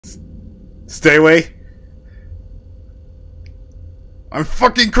Stay away. I'm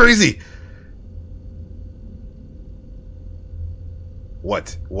fucking crazy.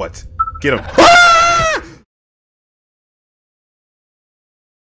 What? What? Get him. Ah!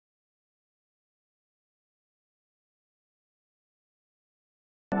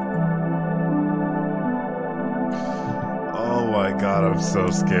 Oh my god, I'm so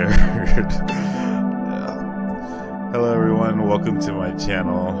scared. Hello everyone, welcome to my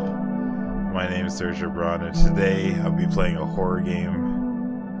channel. My name is Sergio Braun, and today I'll be playing a horror game.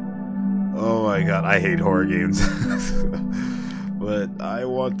 Oh my god, I hate horror games. But I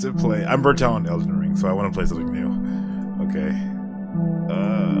want to play... I'm burnt out on Elden Ring, so I want to play something new. Okay.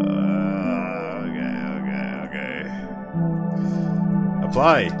 Okay.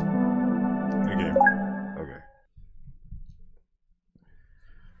 Apply! Okay. Okay.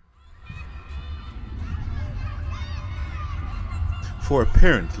 For a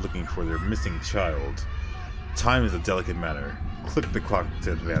parent looking for their missing child, time is a delicate matter. Click the clock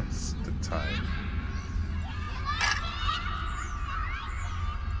to advance the time.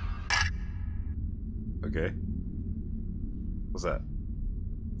 Okay. What's that?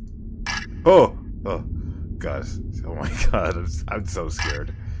 Oh! Oh. God. Oh my god. I'm so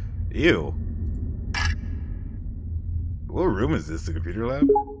scared. Ew. What room is this? The computer lab?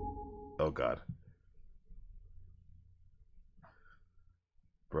 Oh god.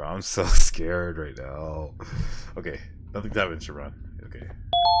 Bro, I'm so scared right now. Okay. Nothing's happening, Sharon. Okay.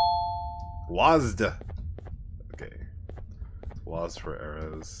 WASD. Okay. WASD for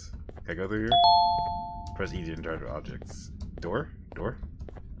arrows. Can I go through here? Press E to interact with objects. Door? Door?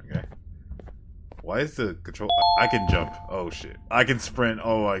 Okay. Why is the control... I can jump. Oh shit. I can sprint.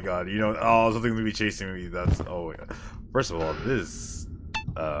 Oh my god. You know... Oh, something's gonna be chasing me. That's... Oh my god. First of all, this...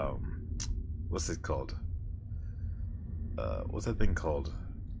 What's it called? What's that thing called?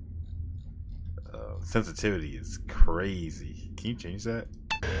 Sensitivity is crazy. Can you change that?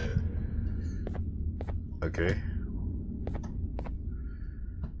 Okay.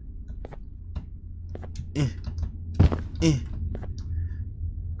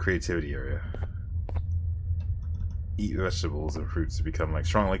 Creativity area. Eat vegetables and fruits to become like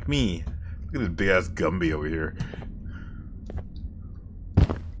strong like me. Look at this big ass Gumby over here.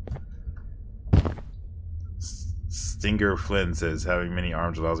 Stinger Flynn says having many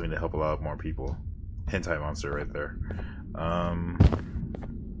arms allows me to help a lot more people. Hentai monster right there.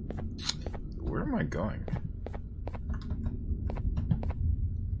 Where am I going?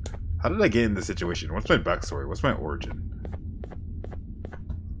 How did I get in this situation? What's my backstory? What's my origin?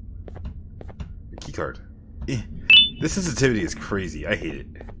 Keycard. This sensitivity is crazy. I hate it.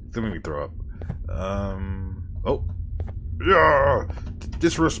 It's gonna make me throw up. Oh. Yeah!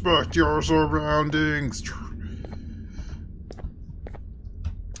 Disrespect your surroundings!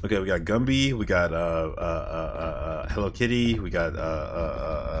 Okay, we got Gumby, we got Hello Kitty, we got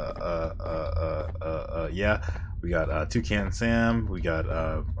yeah, we got Toucan Sam, we got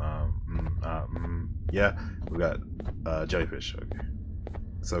yeah, we got Jellyfish. Okay,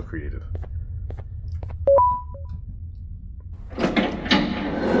 so creative.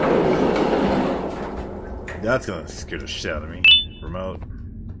 That's gonna scare the shit out of me. Remote.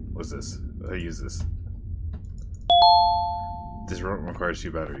 What's this? How do I use this? This remote requires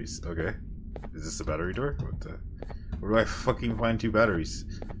 2 batteries. Okay. Is this a battery door? What the? Where do I fucking find 2 batteries?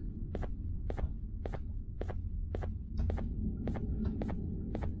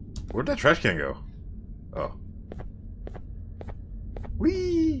 Where'd that trash can go? Oh.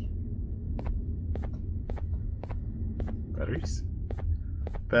 Whee! Batteries?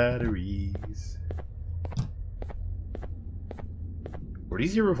 Batteries. Were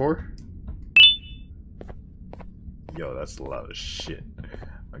these here before? Yo, that's a lot of shit.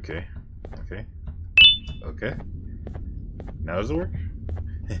 Okay. Okay. Okay. Now does it work?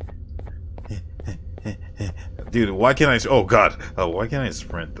 Dude, why can't I... Oh, God. Oh, why can't I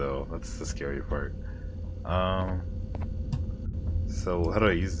sprint, though? That's the scary part. So, how do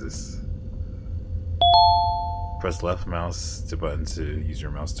I use this? Press left mouse to button to use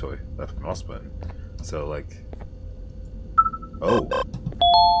your mouse toy. Left mouse button. So, like... Oh.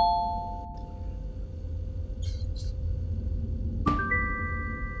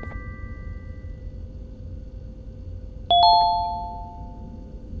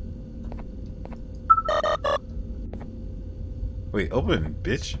 Wait, open,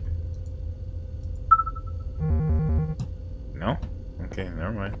 bitch. No? Okay,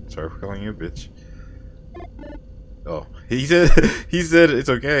 never mind. Sorry for calling you a bitch. Oh, he said it's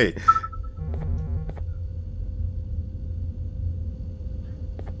okay.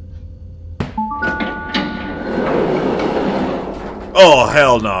 Oh,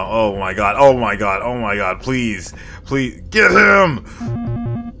 hell no. Oh my god. Oh my god. Oh my god. Please. Please. Get him!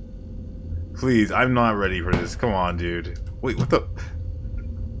 Please. I'm not ready for this. Come on, dude. Wait, what the?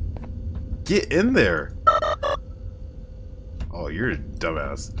 Get in there. Oh, you're a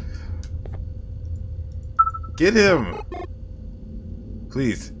dumbass. Get him.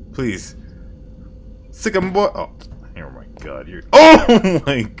 Please. Please. Sick him, boy. Oh. Oh my god. You're. Oh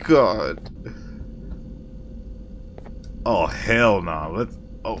my god. Oh, hell no. Let's.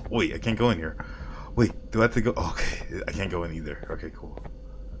 Oh, wait. I can't go in here. Wait. Do I have to go? Oh, okay. I can't go in either. Okay, cool.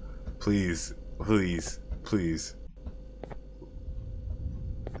 Please. Please. Please.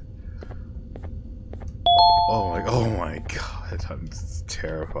 Oh my god. I'm just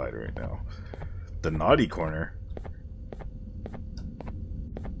terrified right now. The naughty corner.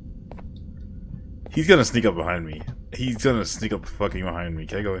 He's gonna sneak up behind me. He's gonna sneak up fucking behind me.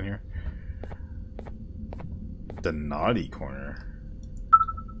 Can I go in here? The naughty corner.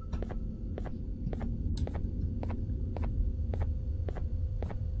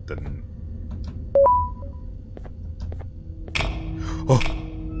 Oh!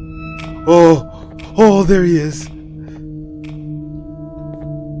 Oh! Oh, there he is! I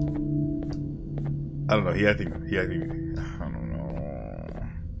don't know, I don't know.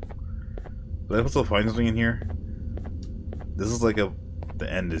 Did I also find something in here? This is like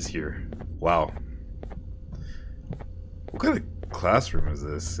the end is here. Wow. What kind of classroom is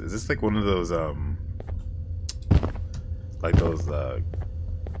this? Is this like one of those, like those,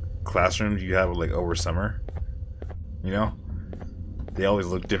 classrooms you have like over summer? You know? They always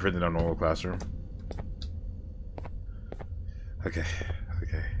look different than a normal classroom. Okay.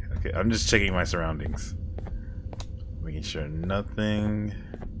 I'm just checking my surroundings. Making sure nothing.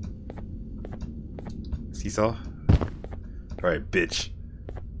 Seesaw? Alright, bitch.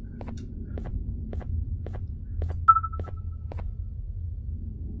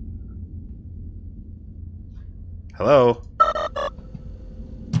 Hello?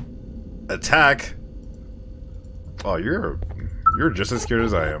 Attack? Oh, you're just as scared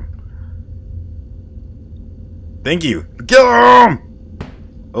as I am. Thank you. Get him!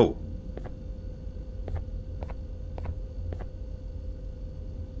 Oh.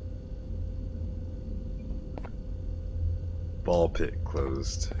 Ball pit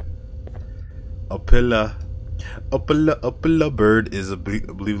closed. A pillar bird is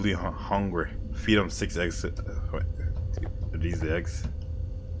unbelievably hungry. Feed him 6 eggs. Wait, are these the eggs?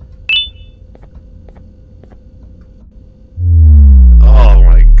 Oh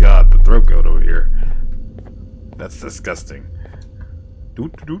my god, the throat goat over here. That's disgusting.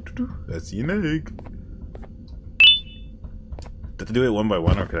 That's an egg. Did I do it one by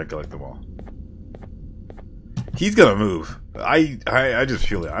one, or can I collect them all? He's gonna move. I just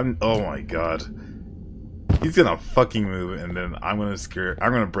feel it. Oh my god. He's gonna fucking move, and then I'm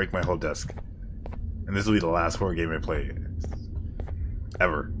gonna break my whole desk. And this will be the last horror game I play.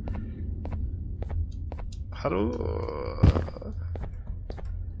 Ever. How do...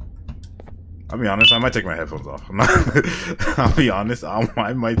 I'll be honest, I might take my headphones off. I'll be honest,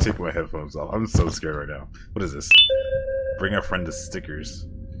 I might take my headphones off. I'm so scared right now. What is this? Bring a friend to stickers.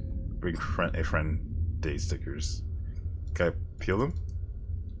 Bring a friend day stickers. Can I peel them?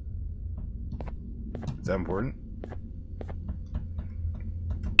 Is that important?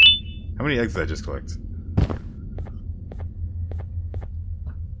 How many eggs did I just collect?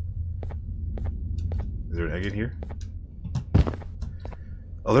 Is there an egg in here?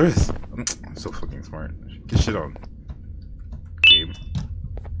 Oh, there is! I'm so fucking smart. Get shit on. Game.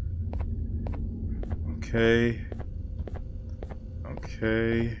 Okay.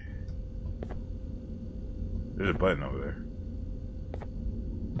 Okay. There's a button over there.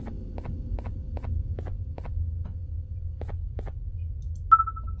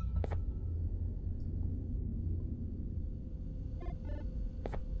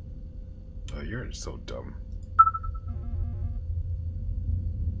 Oh, you're so dumb.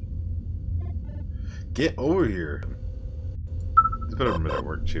 Get over here. This better remember that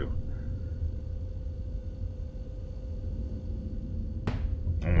work too.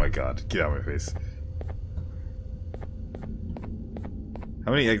 Oh my god, get out of my face.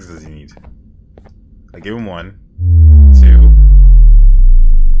 How many eggs does he need? I gave him 1, 2,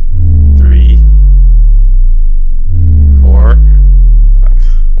 3, 4.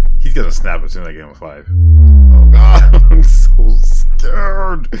 He's gonna snap as soon as I give him 5. Oh god, I'm so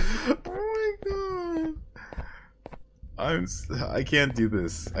scared. Oh my god. I can't do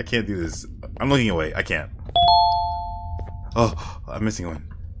this. I can't do this. I'm looking away. I can't. Oh, I'm missing one.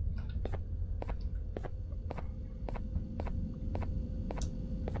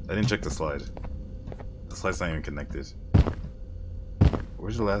 I didn't check the slide. The slide's not even connected.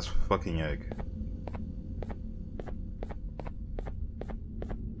 Where's the last fucking egg?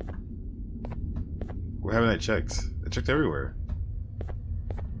 Where haven't I checked? I checked everywhere.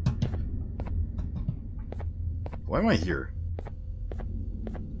 Why am I here?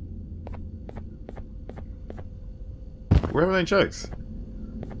 Where haven't I checked?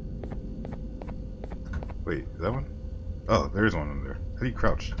 Wait, is that one? Oh, there's one in there. How do you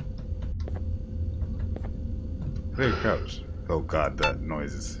crouch? How do you crouch? Oh god, that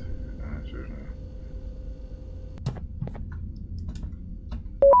noise is...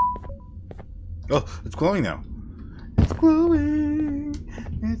 Oh, it's glowing now. It's glowing.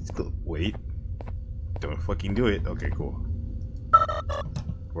 Wait. Don't fucking do it. Okay, cool.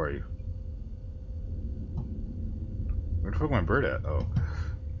 Where are you? Where the fuck is my bird at? Oh.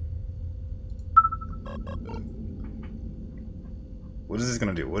 What is this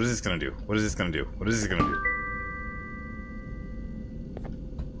gonna do? What is this gonna do? What is this gonna do? What is this gonna do?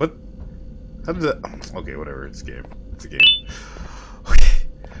 What? How did that... Okay, whatever. It's a game. It's a game. Okay.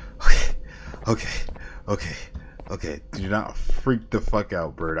 Okay. Okay. Okay. Okay. Do not freak the fuck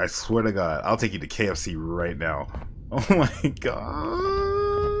out, bird. I swear to God. I'll take you to KFC right now. Oh my God.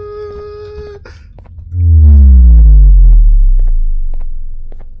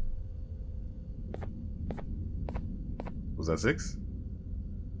 Was that 6?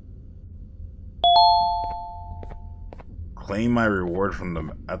 Claim my reward from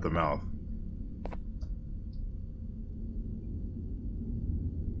the at the mouth.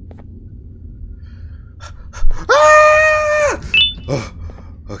 Ah! Oh,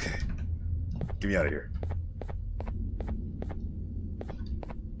 okay. Get me out of here.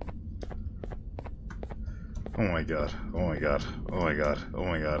 Oh my god. Oh my god. Oh my god. Oh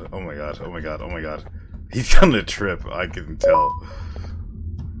my god. Oh my god. Oh my god. Oh my god. He's gonna trip, I can tell.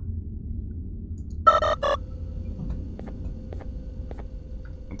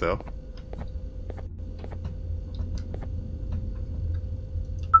 What the hell?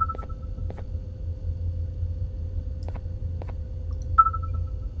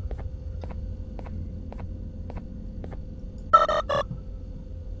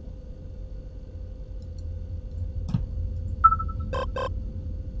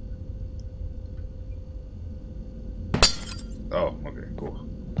 Oh, okay, cool.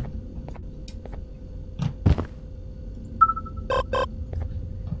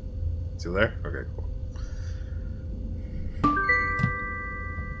 Still there? Okay, cool.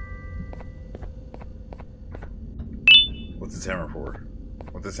 What's this hammer for?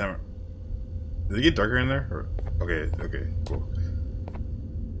 What's this hammer? Did it get darker in there? Or... Okay, okay, cool.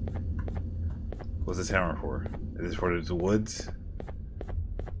 What's this hammer for? Is it for the woods?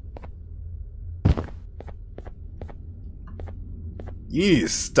 You need to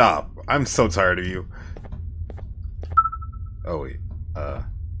stop. I'm so tired of you. Oh, wait.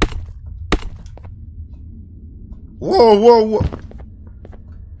 Whoa, whoa, whoa.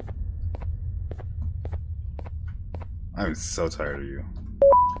 I'm so tired of you.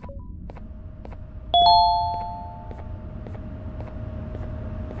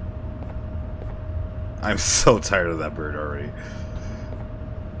 I'm so tired of that bird already.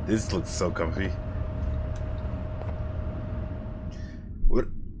 This looks so comfy.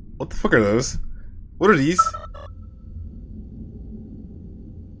 What the fuck are those? What are these?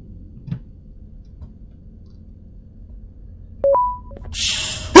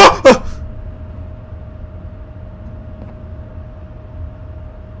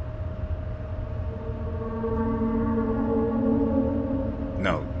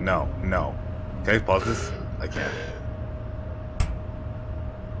 No, no, no. Can I pause this? I can't.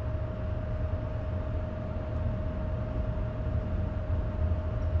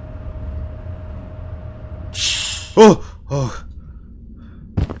 Oh! Oh!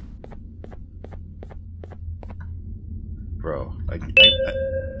 Bro,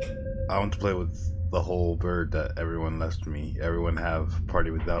 I want to play with the whole bird that everyone left me. Everyone have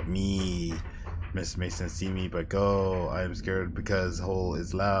party without me. Miss Mason see me but go. I am scared because hole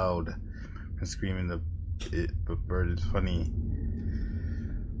is loud. And screaming but bird is funny.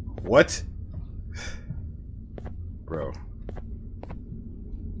 What? Bro.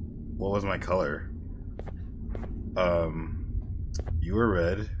 What was my color? You were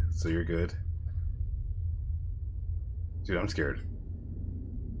red, so you're good. Dude, I'm scared.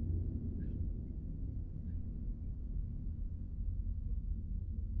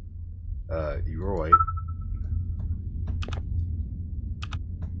 You were white.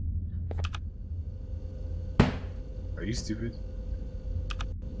 Are you stupid?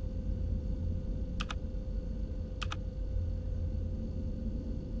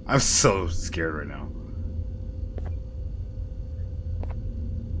 I'm so scared right now.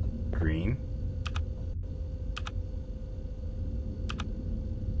 green.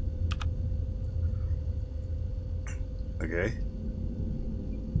 Okay.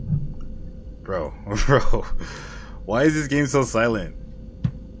 Bro, bro. Why is this game so silent?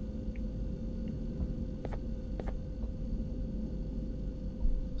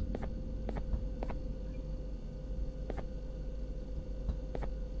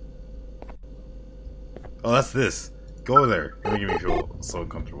 Oh, that's this. Go over there. You're making me feel so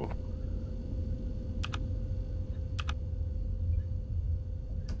uncomfortable.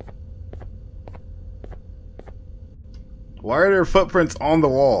 Why are there footprints on the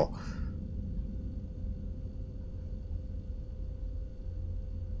wall?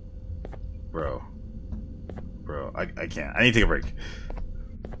 Bro. Bro, I can't. I need to take a break.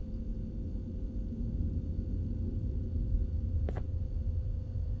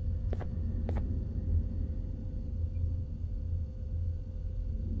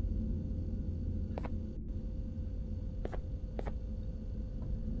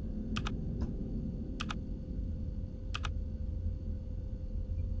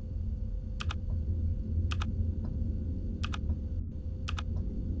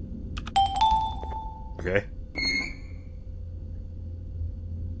 Okay.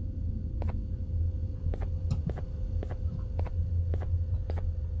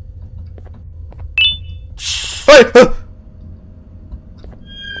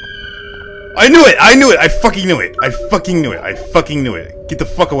 I knew it! I knew it! I fucking knew it! I fucking knew it! I fucking knew it! Get the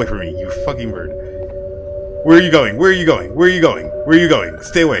fuck away from me, you fucking bird. Where are you going? Where are you going? Where are you going? Where are you going?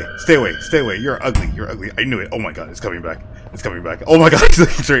 Stay away! Stay away! Stay away! You're ugly! You're ugly! I knew it! Oh my god, it's coming back! It's coming back! Oh my god, he's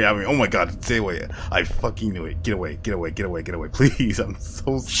looking straight at me! Oh my god, stay away! I fucking knew it! Get away! Get away! Get away! Get away! Please! I'm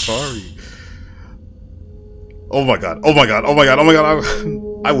so sorry! Oh my god! Oh my god! Oh my god! Oh my god!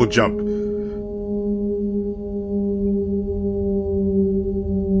 I will jump!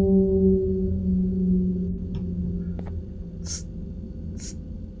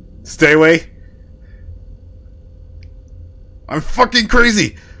 Stay away! I'm fucking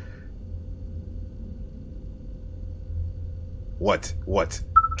crazy! What? What?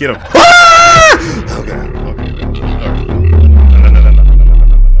 Get him! Ah! Okay.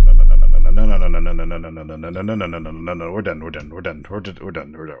 No, we're done.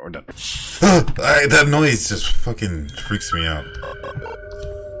 That noise just fucking freaks me out.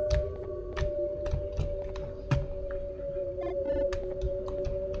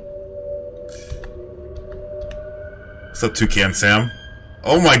 What's up, Toucan Sam?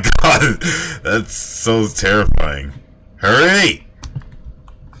 Oh my god! That's so terrifying. Hurry!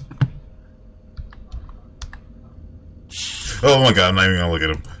 Oh my god, I'm not even gonna look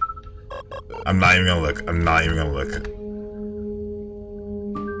at him. I'm not even gonna look. I'm not even gonna look.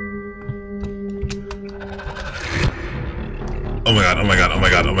 Oh my god, oh my god, oh my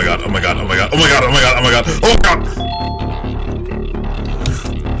god, oh my god, oh my god, oh my god, oh my god, oh my god, oh my god, oh my god!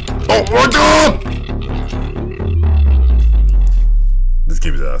 Oh my god! This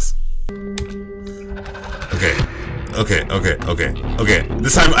game is ass. Okay. Okay.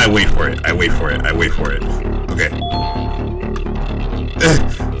 This time I wait for it. I wait for it. Okay.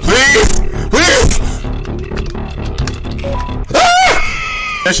 Please! Please!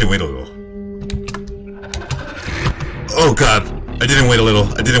 Ah! I should wait a little. Oh god. I didn't wait a little.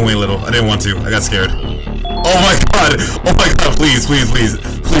 I didn't want to. I got scared. Oh my god! Oh my god, please. Where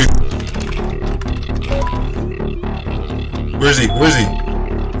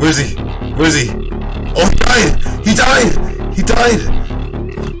is he? Oh, he died!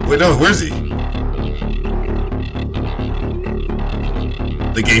 Wait, no, where is he?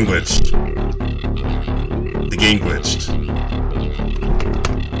 The game glitched. The game glitched.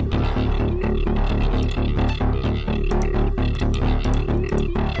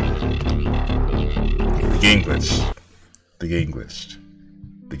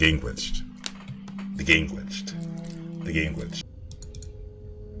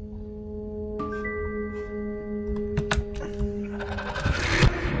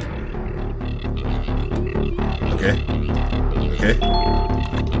 Okay.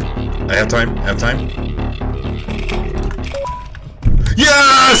 I have time.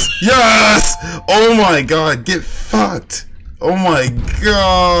 Yes! Oh my god, get fucked! Oh my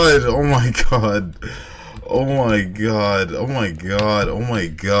god!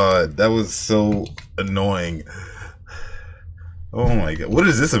 That was so annoying. Oh my god. What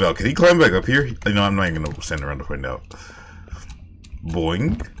is this about? Can he climb back up here? No, I'm not even gonna stand around to find out.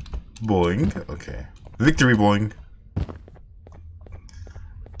 Boing. Okay. Victory, boing.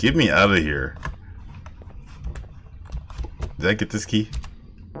 Get me out of here. Did I get this key?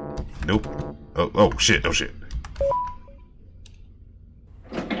 Nope. Oh shit.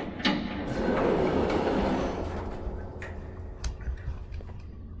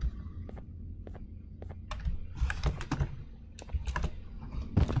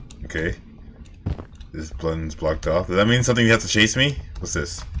 Okay. This button's blocked off. Does that mean something has to chase me? What's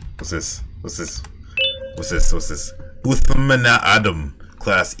this? What's this? What's this? What's this? What's this? Uthmana Adam,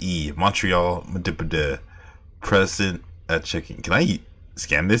 Class E, Montreal, Madipade. Present at checking. Can I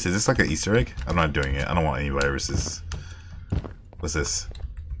scan this? Is this like an Easter egg? I'm not doing it. I don't want any viruses. What's this?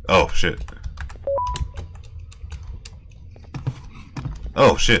 Oh shit.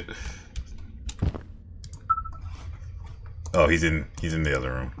 Oh shit. Oh, he's in the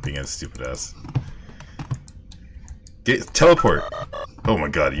other room, being a stupid ass. Teleport. Oh my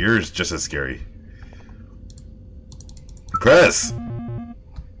god, yours just as scary. Press.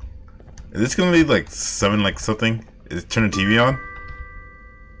 Is this gonna be like summon like something? Is it turn the TV on?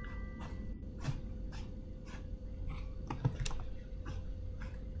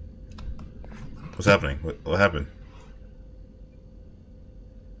 What's happening? What happened?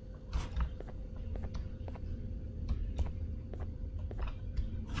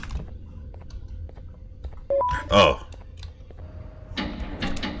 Oh.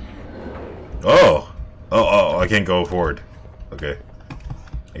 Oh. Oh, I can't go forward. Okay.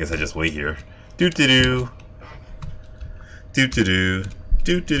 I guess I just wait here. Doo-doo-doo. Doo-doo-doo.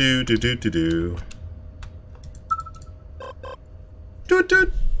 Doo-doo-doo.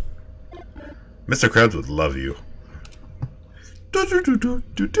 Doo-doo. Mr. Krabs would love you.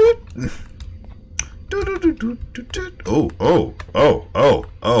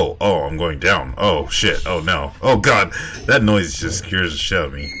 Oh, I'm going down. Oh, shit. Oh, no. Oh, God. That noise just scares the shit out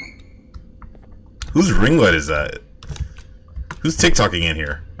of me. Whose ring light is that? Who's TikToking in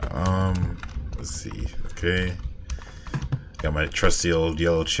here? Let's see. Okay. Got my trusty old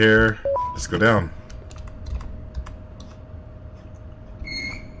yellow chair. Let's go down.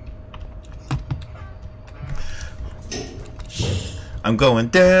 I'm going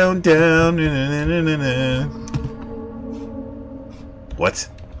down, down. What?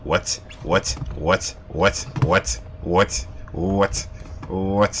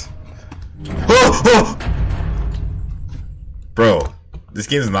 Oh! Bro, this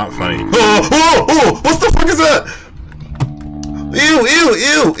game is not funny. Oh! What the fuck is that? Ew!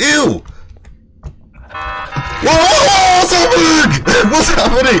 Whoa! What's happening? What's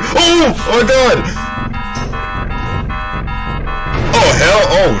happening? Oh my god! Oh hell!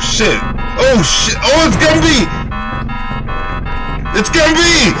 Oh shit! Oh shit! Oh, it's Gumby! It's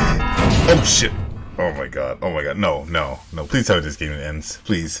Gumby! Oh shit! Oh my god! Oh my god! No! Please tell me this game ends.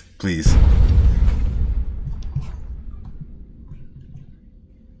 Please.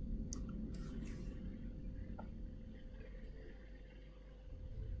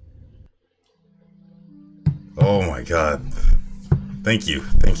 Oh my god. Thank you.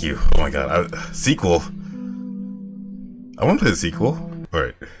 Oh my god. Sequel. I want to play the sequel.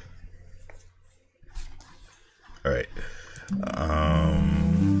 Alright.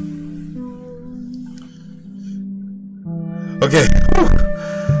 Okay.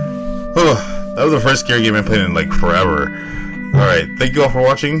 Oh, that was the first scary game I played in like forever. Alright. Thank you all for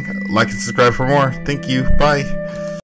watching. Like and subscribe for more. Thank you. Bye.